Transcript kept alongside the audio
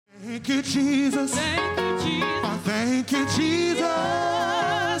thank you, Jesus. Thank you, Jesus. I thank you, Jesus.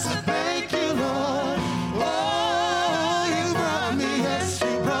 I thank you, Lord. Oh, you brought me, yes,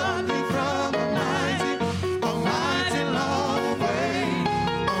 you brought me from a mighty long way,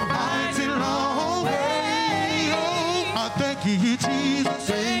 a mighty long way. Oh, I thank you, Jesus.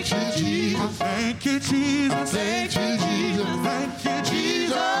 Thank you, Jesus. I thank you, Jesus. Thank you, Jesus. Thank you,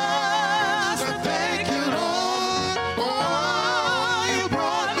 Jesus. I thank you, Lord. Oh, you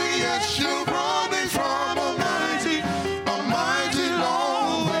brought me, yes, you brought me from a mighty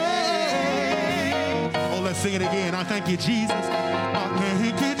long way. Oh, let's sing it again. I thank you, Jesus. I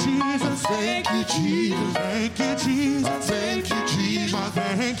thank you, Jesus. Thank you, Jesus. Thank you, Jesus. Thank you, Jesus. I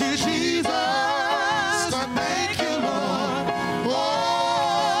thank you, Jesus. I thank you, Lord.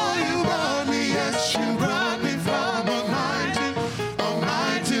 Oh, you brought me, yes, you brought me from a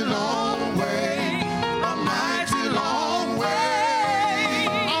mighty long way, a mighty long way.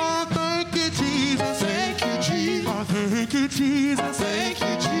 I thank you, Jesus. Thank you, Jesus. I thank you, Jesus. Thank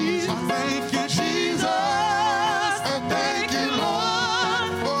you, Jesus. I thank you, Jesus. I thank you,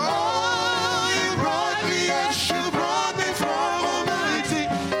 Lord. Oh, you brought me, yes, you brought me from a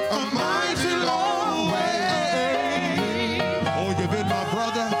mighty long way. Oh, you've been my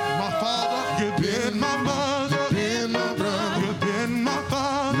brother, my father. You've been my mother. Been my brother, You've been my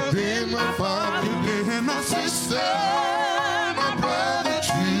father. been my father, You've been my sister. sister, my brother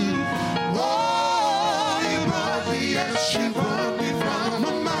too. Oh, you brought me, yes, you brought me from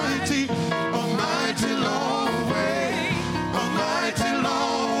a mighty long way, a mighty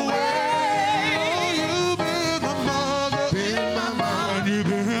long way. Oh, you've been my mother. Been my mother, And you've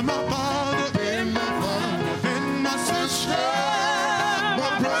been my father. been my father, You've been my sister. my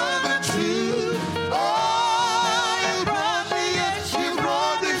brother too. Oh, you brought me, yes, you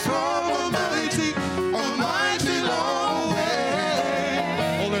brought me from a mighty long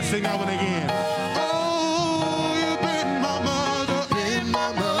way. Oh, let's sing that one again. Oh, you've been my mother. Been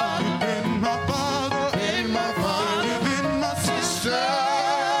my mother, You've been my father. been my father, You've been my sister.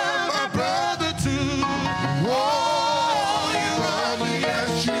 my brother too. Oh, you brought me,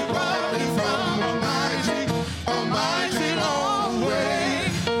 yes, you brought me from a mighty long way,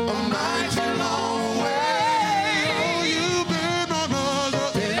 a mighty long way. Oh, you've been my mother.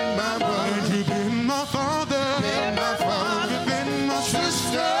 Been my brother, And you've been my father. been my father, You've been my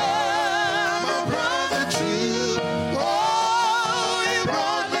sister, my brother too. Oh, you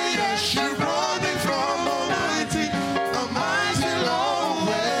brought me, yes, you brought me from a mighty long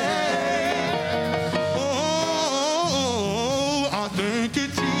way. Oh, I thank you,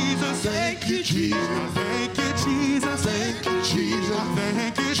 Jesus. Thank you, Jesus. I thank you, Jesus. Thank you, Jesus. I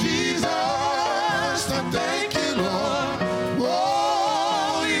thank you, Jesus, Jesus. I thank you, Lord.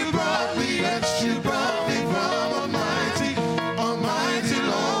 Oh, you brought me, yes, you brought me from a mighty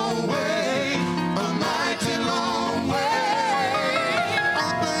long way, a mighty long way. I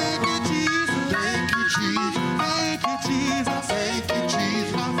thank you, Jesus. Thank you, Jesus. Thank you, Jesus. Thank you,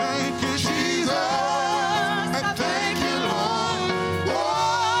 Jesus. I thank you, Jesus, I thank you, Lord.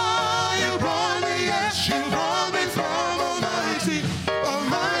 Oh, you brought me, yes, you brought me from a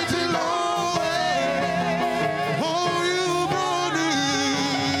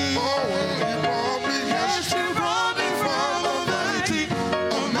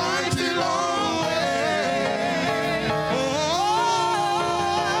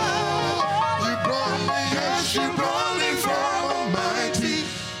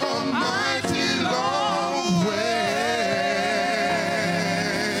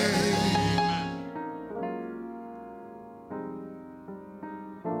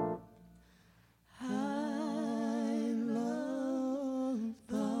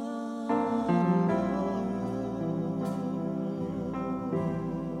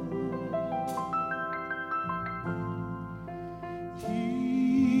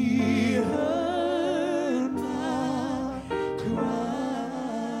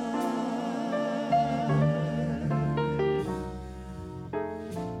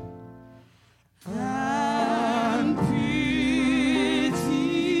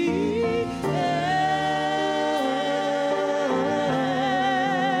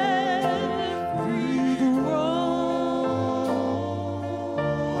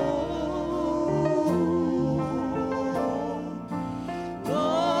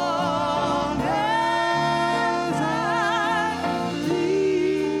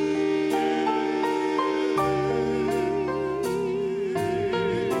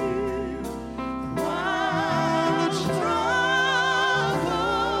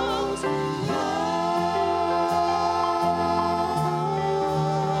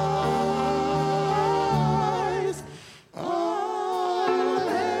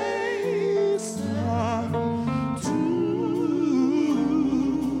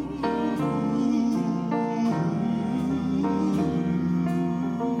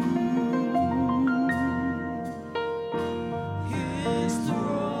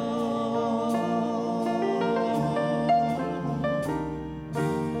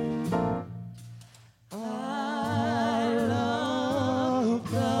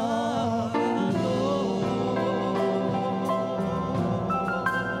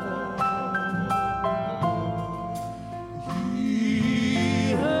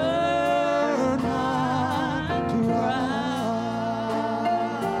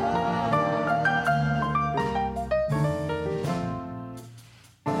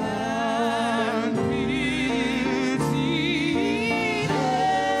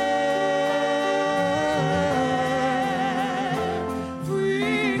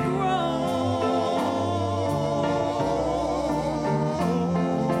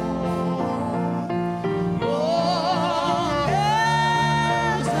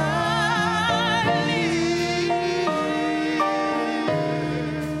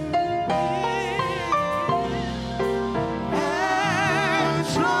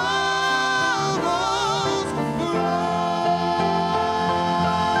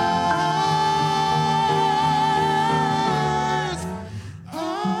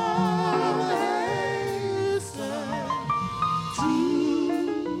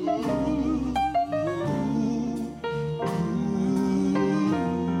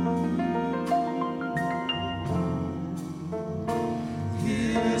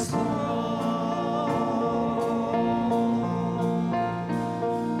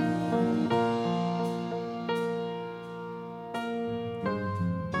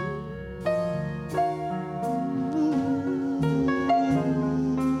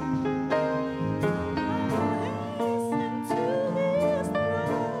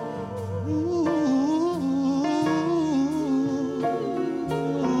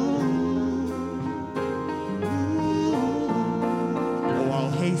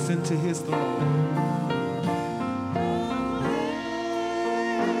to his throne.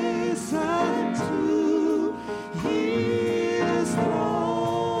 Praise unto his throne.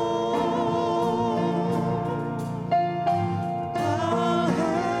 I'll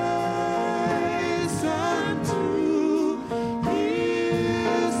hasten to his throne. I'll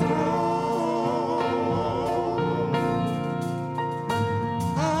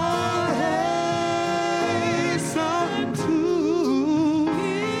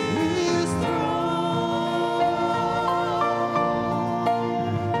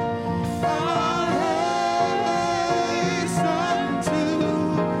hasten to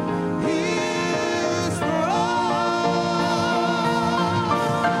his throne.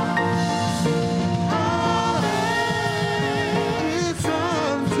 I'll hasten to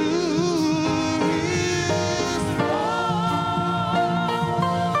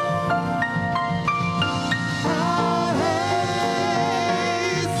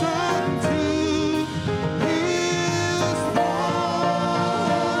his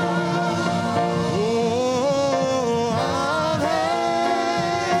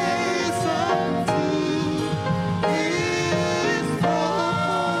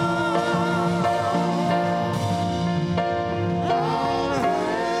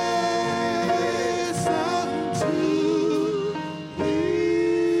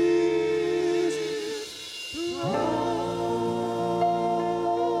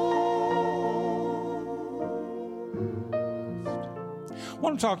I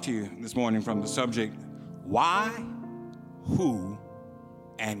want to talk to you this morning from the subject, why, who,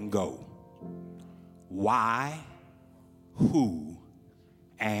 and go. Why, who,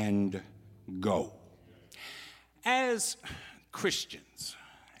 and go. As Christians,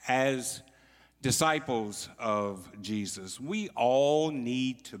 as disciples of Jesus, we all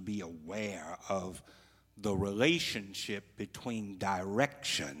need to be aware of the relationship between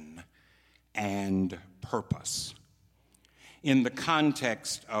direction and purpose. In the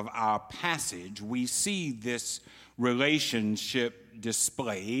context of our passage, we see this relationship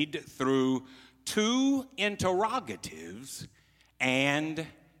displayed through two interrogatives and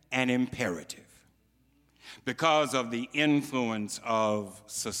an imperative. Because of the influence of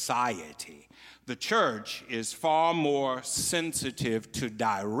society, the church is far more sensitive to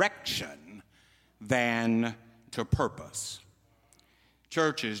direction than to purpose.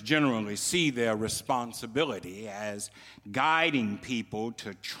 Churches generally see their responsibility as guiding people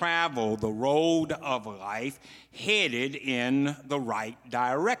to travel the road of life headed in the right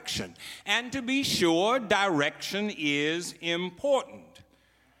direction. And to be sure, direction is important.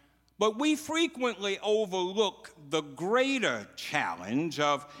 But we frequently overlook the greater challenge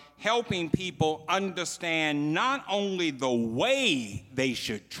of helping people understand not only the way they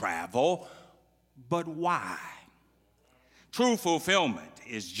should travel, but why. True fulfillment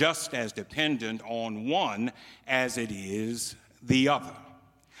is just as dependent on one as it is the other.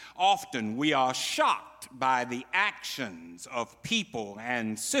 Often we are shocked by the actions of people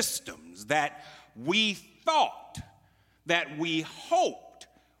and systems that we thought, that we hoped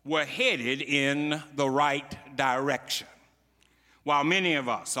were headed in the right direction. While many of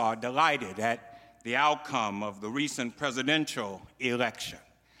us are delighted at the outcome of the recent presidential election,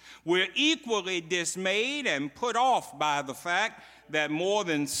 we're equally dismayed and put off by the fact that more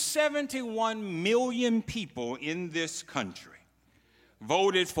than 71 million people in this country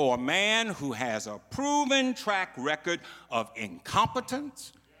voted for a man who has a proven track record of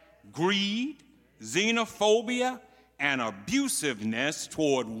incompetence, greed, xenophobia, and abusiveness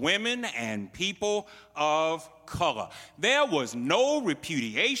toward women and people of color. There was no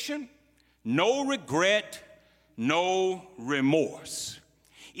repudiation, no regret, no remorse.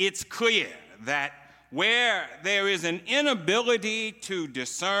 It's clear that where there is an inability to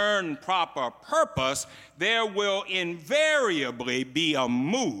discern proper purpose, there will invariably be a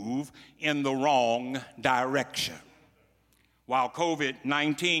move in the wrong direction. While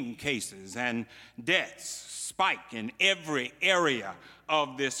COVID-19 cases and deaths spike in every area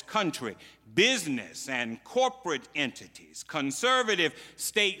of this country, business and corporate entities, conservative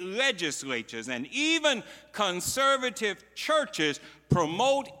state legislatures, and even conservative churches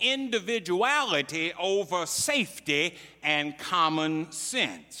promote individuality over safety and common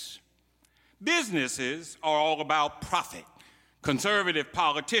sense. Businesses are all about profit. Conservative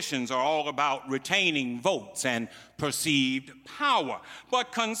politicians are all about retaining votes and perceived power.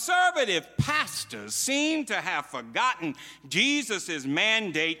 But conservative pastors seem to have forgotten Jesus'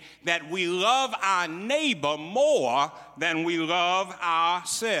 mandate that we love our neighbor more than we love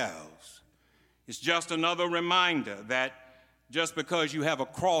ourselves. It's just another reminder that just because you have a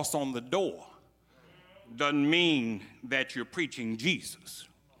cross on the door doesn't mean that you're preaching Jesus.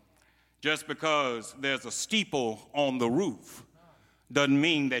 Just because there's a steeple on the roof doesn't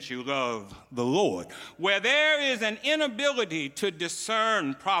mean that you love the Lord. Where there is an inability to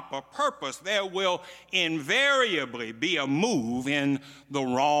discern proper purpose, there will invariably be a move in the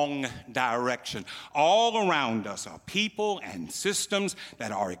wrong direction. All around us are people and systems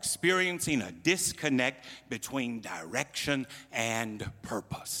that are experiencing a disconnect between direction and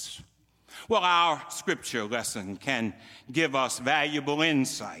purpose. Well, our scripture lesson can give us valuable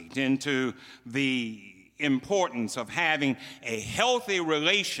insight into the importance of having a healthy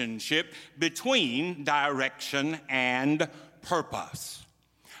relationship between direction and purpose.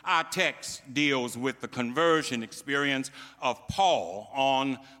 Our text deals with the conversion experience of Paul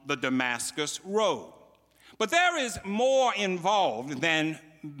on the Damascus Road. But there is more involved than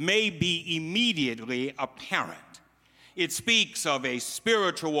may be immediately apparent. It speaks of a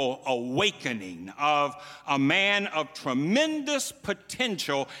spiritual awakening of a man of tremendous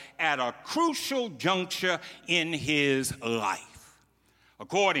potential at a crucial juncture in his life.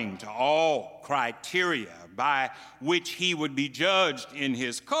 According to all criteria by which he would be judged in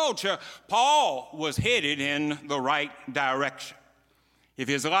his culture, Paul was headed in the right direction. If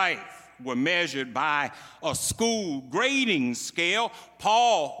his life were measured by a school grading scale,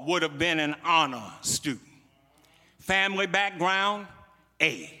 Paul would have been an honor student. Family background,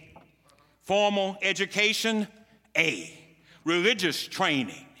 A. Formal education, A. Religious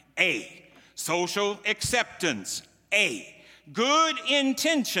training, A. Social acceptance, A. Good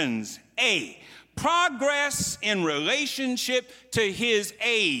intentions, A. Progress in relationship to his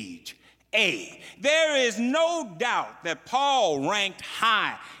age, A. There is no doubt that Paul ranked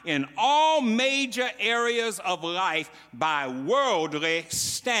high in all major areas of life by worldly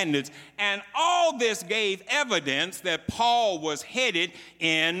standards, and all this gave evidence that Paul was headed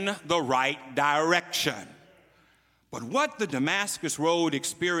in the right direction. But what the Damascus Road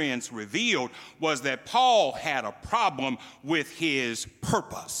experience revealed was that Paul had a problem with his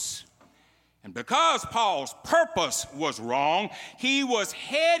purpose. And because Paul's purpose was wrong, he was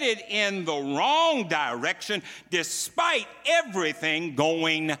headed in the wrong direction despite everything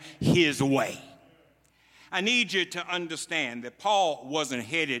going his way. I need you to understand that Paul wasn't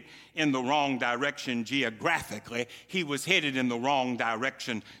headed in the wrong direction geographically. He was headed in the wrong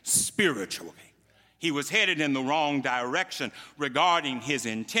direction spiritually. He was headed in the wrong direction regarding his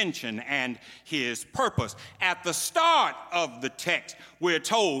intention and his purpose. At the start of the text, we're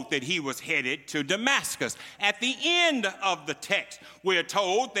told that he was headed to Damascus. At the end of the text, we're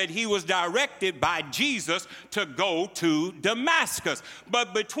told that he was directed by Jesus to go to Damascus.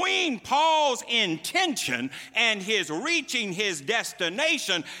 But between Paul's intention and his reaching his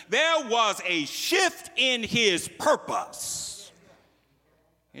destination, there was a shift in his purpose.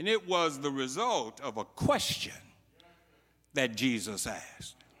 And it was the result of a question that Jesus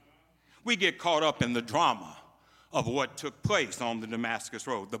asked. We get caught up in the drama of what took place on the Damascus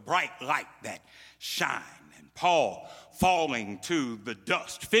Road, the bright light that shined, and Paul falling to the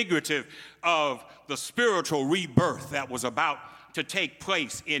dust, figurative of the spiritual rebirth that was about to take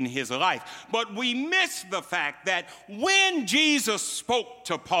place in his life. But we miss the fact that when Jesus spoke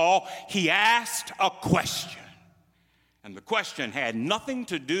to Paul, he asked a question. And the question had nothing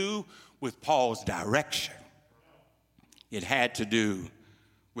to do with Paul's direction. It had to do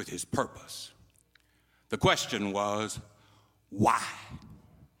with his purpose. The question was, why?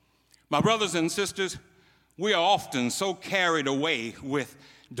 My brothers and sisters, we are often so carried away with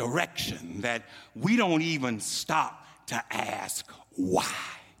direction that we don't even stop to ask why.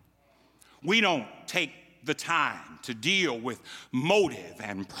 We don't take the time to deal with motive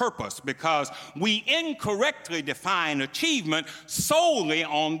and purpose because we incorrectly define achievement solely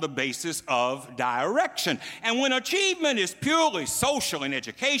on the basis of direction. And when achievement is purely social and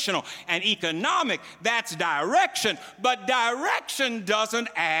educational and economic, that's direction. But direction doesn't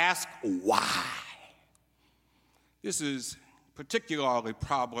ask why. This is particularly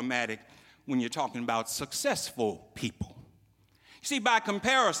problematic when you're talking about successful people. You see, by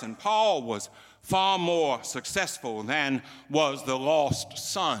comparison, Paul was far more successful than was the lost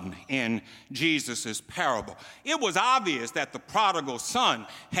son in Jesus' parable. It was obvious that the prodigal son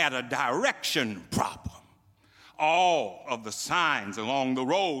had a direction problem. All of the signs along the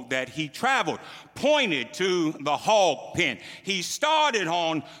road that he traveled pointed to the hog pen. He started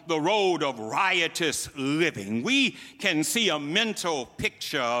on the road of riotous living. We can see a mental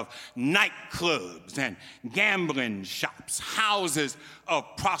picture of nightclubs and gambling shops, houses of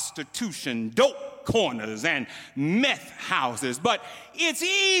prostitution, dope corners, and meth houses. But it's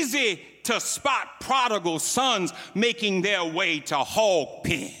easy to spot prodigal sons making their way to hog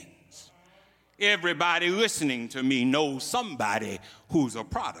pens. Everybody listening to me knows somebody who's a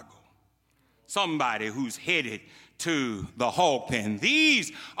prodigal. somebody who's headed to the hog pen.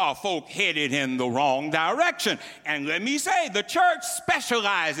 These are folk headed in the wrong direction. And let me say, the church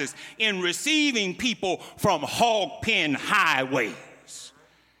specializes in receiving people from hog pen highways.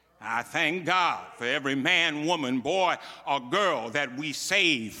 I thank God for every man, woman, boy, or girl that we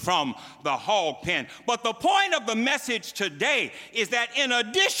save from the hog pen. But the point of the message today is that in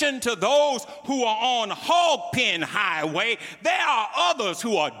addition to those who are on hog pen highway, there are others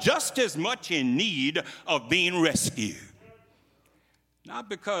who are just as much in need of being rescued. Not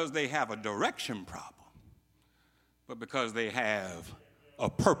because they have a direction problem, but because they have a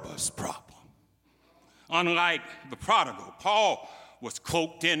purpose problem. Unlike the prodigal, Paul was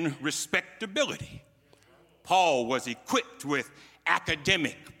cloaked in respectability. Paul was equipped with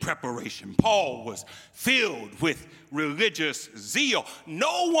academic preparation. Paul was filled with religious zeal.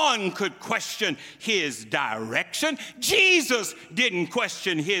 No one could question his direction. Jesus didn't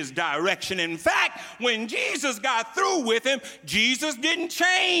question his direction. In fact, when Jesus got through with him, Jesus didn't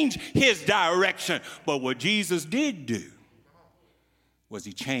change his direction. But what Jesus did do was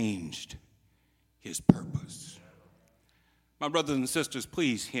he changed his purpose. My brothers and sisters,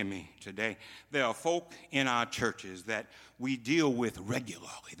 please hear me today. There are folk in our churches that we deal with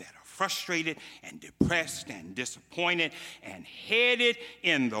regularly that are frustrated and depressed and disappointed and headed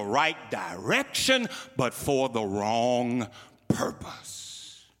in the right direction, but for the wrong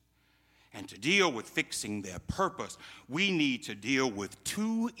purpose. And to deal with fixing their purpose, we need to deal with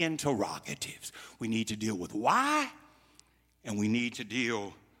two interrogatives. We need to deal with why, and we need to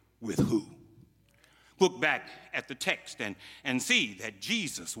deal with who. Look back at the text and see that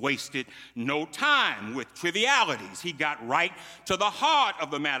Jesus wasted no time with trivialities. He got right to the heart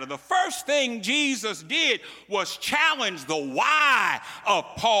of the matter. The first thing Jesus did was challenge the why of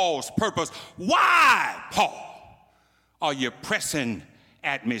Paul's purpose. Why, Paul, are you pressing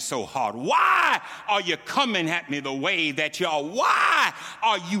at me so hard? Why are you coming at me the way that you are? Why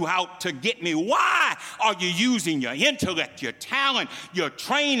are you out to get me? Why are you using your intellect, your talent, your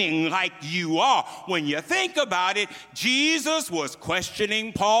training like you are? When you think about it, Jesus was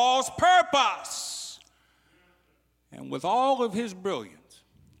questioning Paul's purpose. And with all of his brilliance,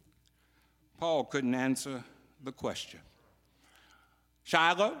 Paul couldn't answer the question.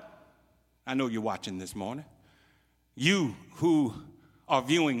 Shiloh, I know you're watching this morning. You who are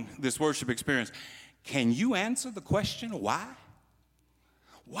viewing this worship experience, can you answer the question why?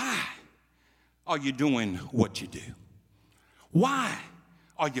 Why are you doing what you do? Why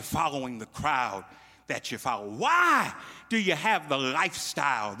are you following the crowd that you follow? Why do you have the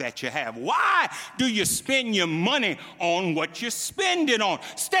lifestyle that you have? Why do you spend your money on what you're spending on?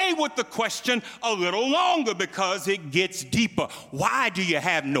 Stay with the question a little longer because it gets deeper. Why do you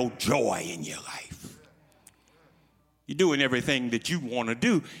have no joy in your life? You're doing everything that you want to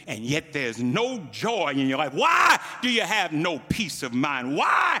do, and yet there's no joy in your life. Why do you have no peace of mind?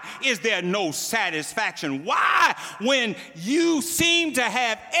 Why is there no satisfaction? Why, when you seem to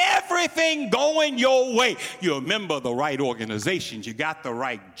have everything going your way, you're a member of the right organizations, you got the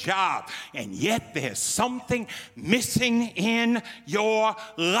right job, and yet there's something missing in your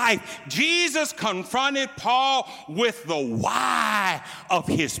life? Jesus confronted Paul with the why of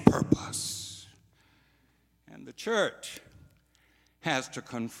his purpose. The church has to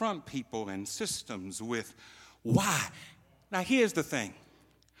confront people and systems with why. Now, here's the thing.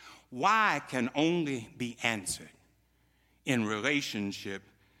 Why can only be answered in relationship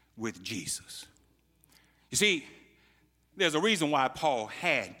with Jesus. You see, there's a reason why Paul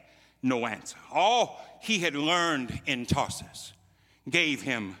had no answer. All he had learned in Tarsus gave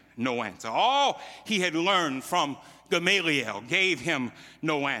him no answer. All he had learned from Gamaliel gave him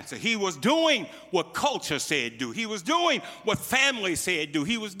no answer. He was doing what culture said do. He was doing what family said do.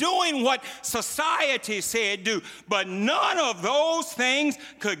 He was doing what society said do. But none of those things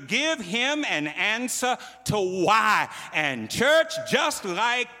could give him an answer to why. And church, just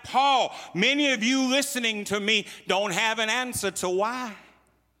like Paul, many of you listening to me don't have an answer to why.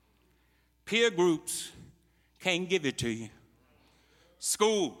 Peer groups can't give it to you.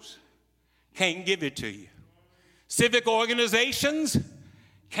 Schools can't give it to you. Civic organizations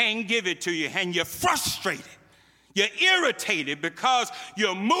can't give it to you, and you're frustrated. You're irritated because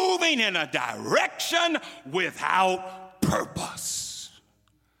you're moving in a direction without purpose.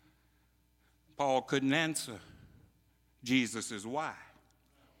 Paul couldn't answer Jesus' why,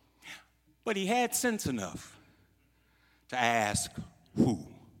 but he had sense enough to ask who.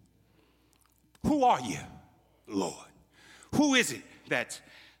 Who are you, Lord? Who is it that's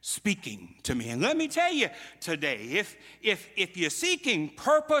speaking to me? And let me tell you today, if you're seeking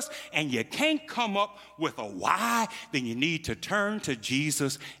purpose and you can't come up with a why, then you need to turn to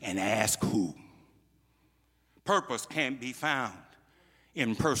Jesus and ask who. Purpose can't be found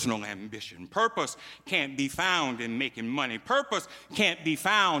in personal ambition. Purpose can't be found in making money. Purpose can't be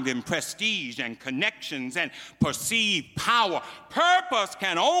found in prestige and connections and perceived power. Purpose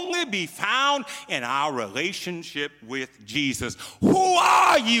can only be found in our relationship with Jesus. Who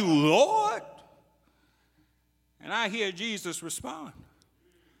are you, Lord? And I hear Jesus respond,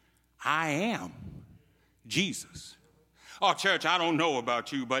 I am Jesus. Oh, church, I don't know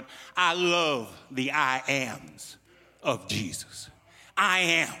about you, but I love the I ams of Jesus. I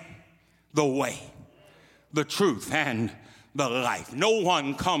am the way, the truth, and the life. No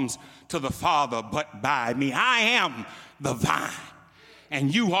one comes to the Father but by me. I am the vine,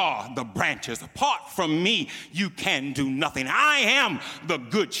 and you are the branches. Apart from me, you can do nothing. I am the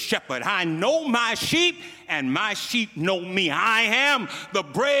good shepherd. I know my sheep, and my sheep know me. I am the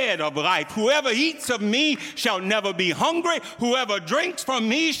bread of life. Whoever eats of me shall never be hungry. Whoever drinks from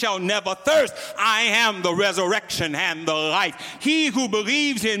me shall never thirst. I am the resurrection and the life. He who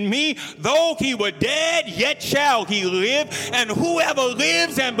believes in me, though he were dead, yet shall he live. And whoever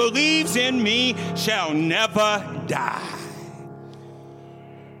lives and believes in me shall never die.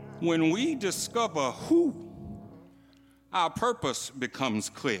 When we discover who, our purpose becomes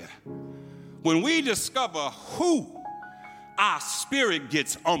clear. When we discover who, our spirit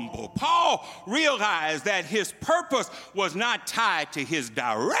gets humble. Paul realized that his purpose was not tied to his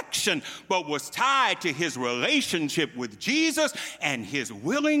direction, but was tied to his relationship with Jesus and his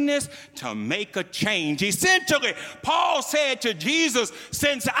willingness to make a change. Essentially, Paul said to Jesus,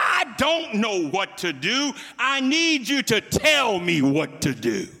 since I don't know what to do, I need you to tell me what to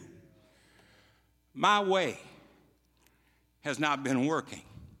do. My way has not been working,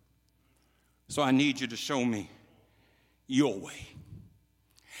 so I need you to show me your way.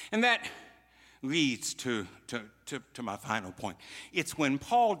 And that leads to my final point. It's when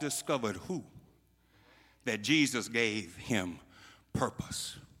Paul discovered who that Jesus gave him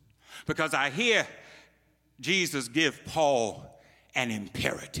purpose. Because I hear Jesus give Paul an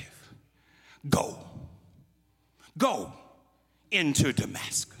imperative. Go into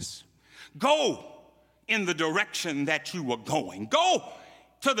Damascus. Go in the direction that you were going. Go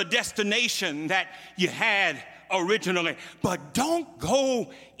to the destination that you had originally, but don't go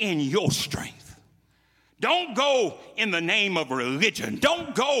in your strength. Don't go in the name of religion.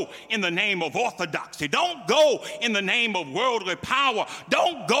 Don't go in the name of orthodoxy. Don't go in the name of worldly power.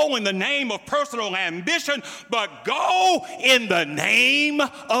 Don't go in the name of personal ambition, but go in the name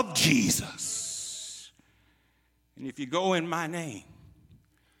of Jesus. And if you go in my name,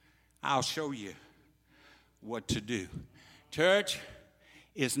 I'll show you what to do. Church,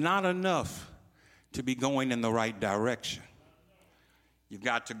 it's not enough to be going in the right direction. You've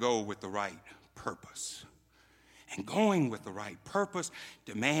got to go with the right purpose. And going with the right purpose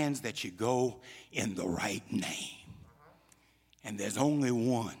demands that you go in the right name. And there's only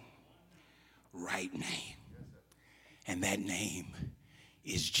one right name. And that name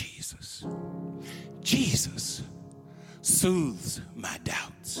is Jesus. Jesus soothes my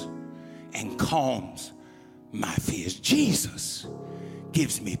doubts and calms my fears. Jesus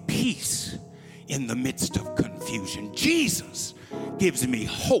gives me peace in the midst of confusion. Jesus gives me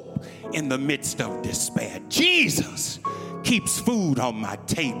hope in the midst of despair. Jesus keeps food on my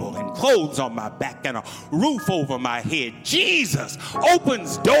table and clothes on my back and a roof over my head. Jesus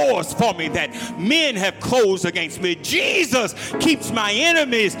opens doors for me that men have closed against me. Jesus keeps my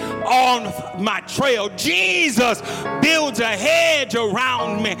enemies on my trail. Jesus builds a hedge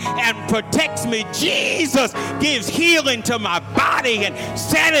around me and protects me. Jesus gives healing to my body and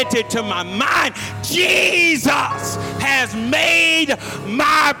sanity to my mind. Jesus has made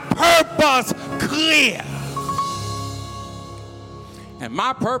my purpose clear. And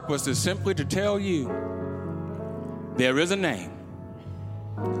my purpose is simply to tell you there is a name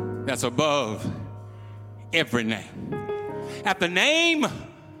that's above every name. At the name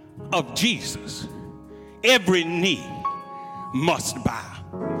of Jesus, every knee must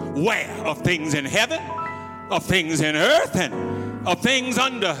bow. Where? Of things in heaven, of things in earth, and of things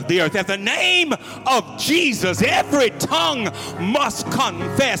under the earth. At the name of Jesus, every tongue must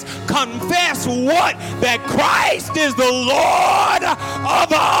confess. Confess what? That Christ is the Lord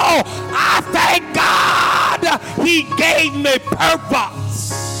of all. I thank God He gave me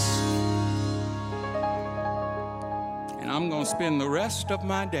purpose. And I'm going to spend the rest of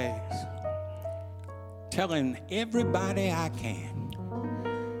my days telling everybody I can,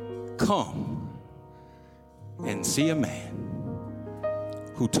 come and see a man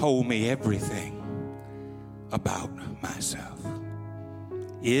who told me everything about myself.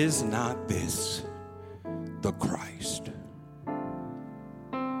 Is not this the Christ?